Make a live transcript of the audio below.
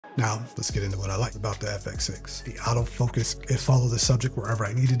Now, let's get into what I like about the FX6. The autofocus, it followed the subject wherever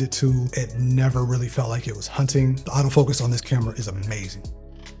I needed it to. It never really felt like it was hunting. The autofocus on this camera is amazing.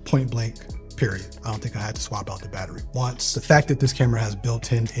 Point blank, period. I don't think I had to swap out the battery once. The fact that this camera has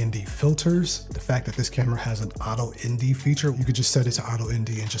built-in ND filters, the fact that this camera has an auto ND feature, you could just set it to auto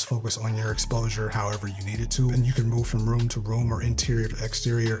ND and just focus on your exposure however you need it to. And you can move from room to room or interior to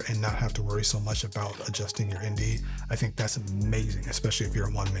exterior and not have to worry so much about adjusting your ND. I think that's amazing, especially if you're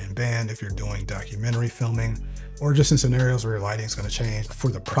a one-man band, if you're doing documentary filming, or just in scenarios where your lighting is going to change. For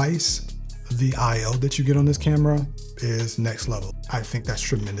the price, the IO that you get on this camera is next level. I think that's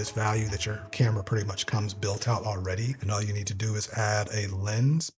tremendous value that your camera pretty much comes built out already, and all you need to do is add a lens